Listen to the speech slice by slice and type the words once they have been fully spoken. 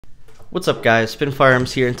What's up guys, Spin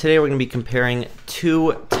Firearms here, and today we're going to be comparing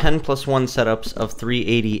two 10+1 setups of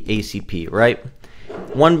 380 ACP, right?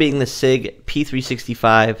 One being the SIG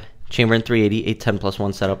P365 chamber in 380, a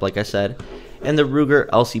 10+1 setup like I said, and the Ruger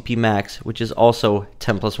LCP Max, which is also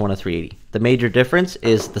 10+1 of 380. The major difference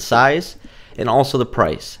is the size and also the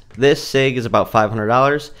price. This SIG is about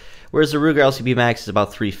 $500, whereas the Ruger LCP Max is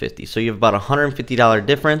about $350. So you have about a $150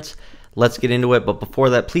 difference. Let's get into it, but before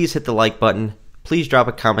that, please hit the like button. Please drop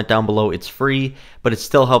a comment down below. It's free, but it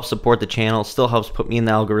still helps support the channel, still helps put me in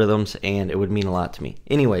the algorithms, and it would mean a lot to me.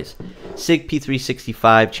 Anyways, SIG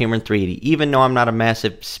P365 chamber in 380. Even though I'm not a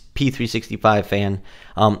massive P365 fan,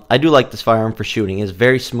 I do like this firearm for shooting. It's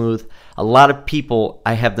very smooth. A lot of people,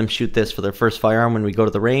 I have them shoot this for their first firearm when we go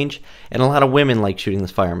to the range, and a lot of women like shooting this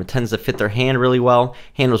firearm. It tends to fit their hand really well,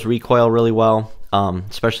 handles recoil really well,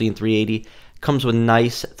 especially in 380. Comes with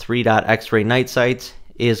nice 3-dot X-ray night sights.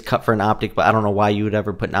 Is cut for an optic, but I don't know why you would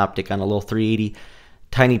ever put an optic on a little 380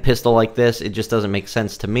 tiny pistol like this. It just doesn't make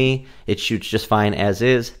sense to me. It shoots just fine as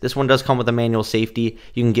is. This one does come with a manual safety.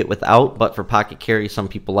 You can get without, but for pocket carry, some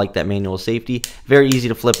people like that manual safety. Very easy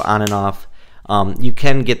to flip on and off. You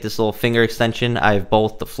can get this little finger extension. I have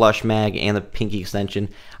both the flush mag and the pinky extension.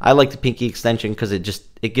 I like the pinky extension because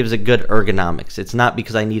it gives a good ergonomics. It's not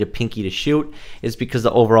because I need a pinky to shoot. It's because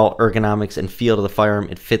the overall ergonomics and feel of the firearm,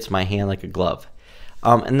 it fits my hand like a glove.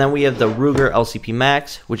 And then we have the Ruger LCP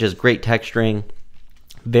Max, which is great texturing,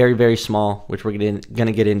 very, very small, which we're going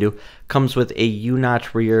to get into. Comes with a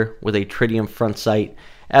U-notch rear with a tritium front sight.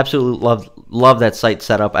 Absolutely love that sight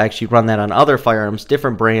setup. I actually run that on other firearms,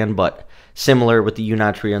 different brand, but similar with the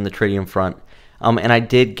U-notch rear and the tritium front. And I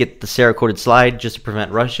did get the Cerakoted slide just to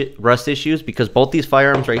prevent rust issues, because both these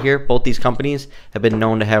firearms right here, both these companies have been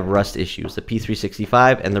known to have rust issues, the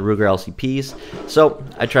P365 and the Ruger LCPs. So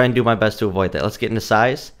I try and do my best to avoid that. Let's get into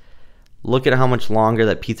size. Look at how much longer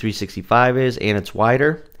that P365 is, and it's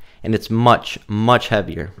wider, and it's much, much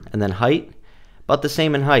heavier. And then height, about the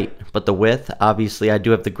same in height, but the width, obviously I do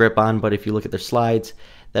have the grip on, but if you look at their slides,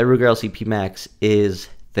 that Ruger LCP Max is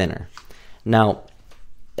thinner. Now,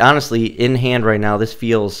 honestly, in hand right now, this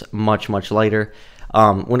feels much, much lighter.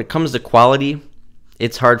 When it comes to quality,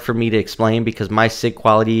 it's hard for me to explain because my SIG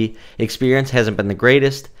quality experience hasn't been the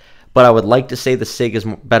greatest, but I would like to say the SIG is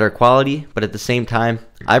better quality, but at the same time,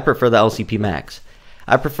 I prefer the LCP Max.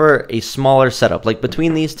 I prefer a smaller setup. Like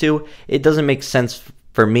between these two, it doesn't make sense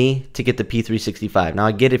for me to get the P365. Now,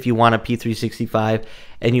 I get if you want a P365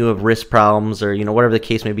 and you have wrist problems or, whatever the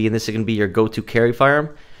case may be, and this is going to be your go-to carry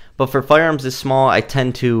firearm. But for firearms this small, I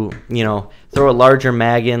tend to, throw a larger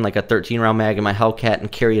mag in, like a 13-round mag in my Hellcat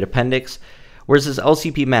and carry an appendix. Whereas this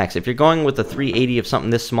LCP Max, if you're going with a 380 of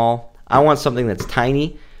something this small, I want something that's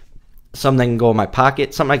tiny, something that can go in my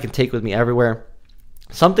pocket, something I can take with me everywhere,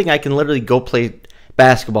 something I can literally go play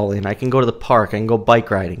basketball in. I can go to the park, I can go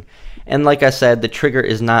bike riding. And like I said, the trigger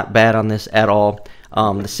is not bad on this at all.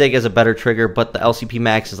 The SIG has a better trigger, but the LCP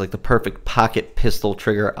Max is like the perfect pocket pistol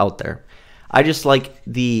trigger out there. I just like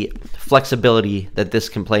the flexibility that this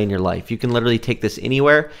can play in your life. You can literally take this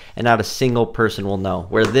anywhere and not a single person will know.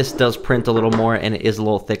 Where this does print a little more and it is a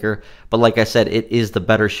little thicker, but like I said, it is the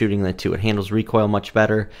better shooting of the two. It handles recoil much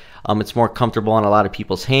better. It's more comfortable on a lot of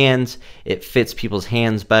people's hands. It fits people's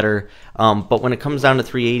hands better. But when it comes down to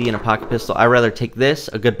 380 and a pocket pistol, I'd rather take this,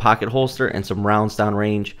 a good pocket holster, and some rounds down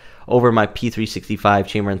range over my P365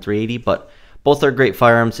 chamber in 380. But both are great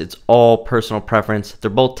firearms. It's all personal preference.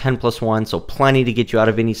 They're both 10+1, so plenty to get you out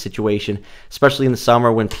of any situation, especially in the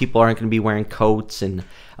summer when people aren't going to be wearing coats and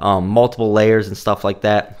multiple layers and stuff like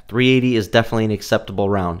that. 380 is definitely an acceptable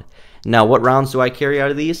round. Now, what rounds do I carry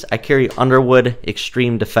out of these? I carry Underwood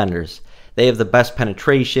Extreme Defenders. They have the best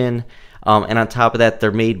penetration, and on top of that,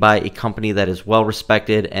 they're made by a company that is well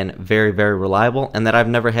respected and very, very reliable, and that I've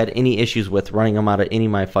never had any issues with running them out of any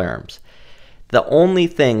of my firearms. The only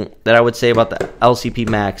thing that I would say about the LCP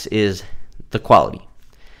Max is the quality.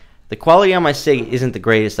 The quality on my SIG isn't the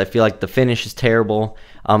greatest. I feel like the finish is terrible,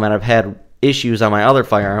 and I've had issues on my other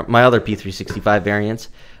firearm, my other P365 variants.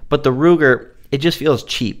 But the Ruger, it just feels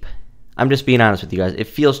cheap. I'm just being honest with you guys. It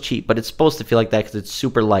feels cheap, but it's supposed to feel like that because it's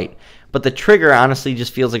super light. But the trigger honestly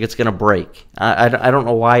just feels like it's going to break. I don't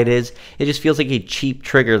know why it is. It just feels like a cheap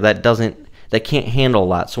trigger that can't handle a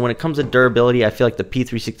lot. So when it comes to durability, I feel like the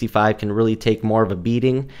P365 can really take more of a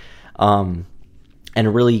beating and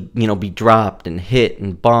really, be dropped and hit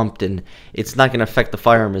and bumped, and it's not going to affect the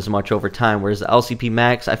firearm as much over time. Whereas the LCP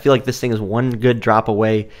Max, I feel like this thing is one good drop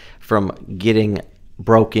away from getting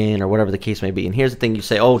broken or whatever the case may be. And here's the thing, you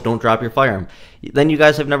say, oh, don't drop your firearm. Then you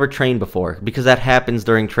guys have never trained before, because that happens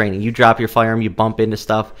during training. You drop your firearm, you bump into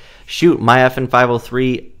stuff. Shoot, my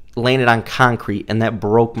FN503, landed on concrete, and that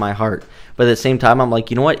broke my heart. But at the same time, I'm like,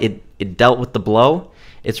 you know what? It dealt with the blow.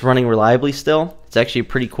 It's running reliably still. It's actually a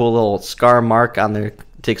pretty cool little scar mark on there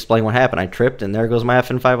to explain what happened. I tripped, and there goes my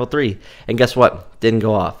FN503. And guess what? Didn't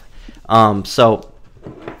go off. So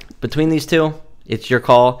between these two, it's your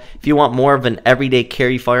call. If you want more of an everyday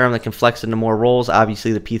carry firearm that can flex into more roles,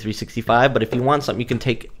 obviously the P365. But if you want something you can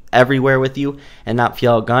take everywhere with you and not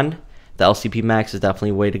feel outgunned, the LCP Max is definitely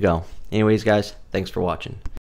a way to go. Anyways, guys, thanks for watching.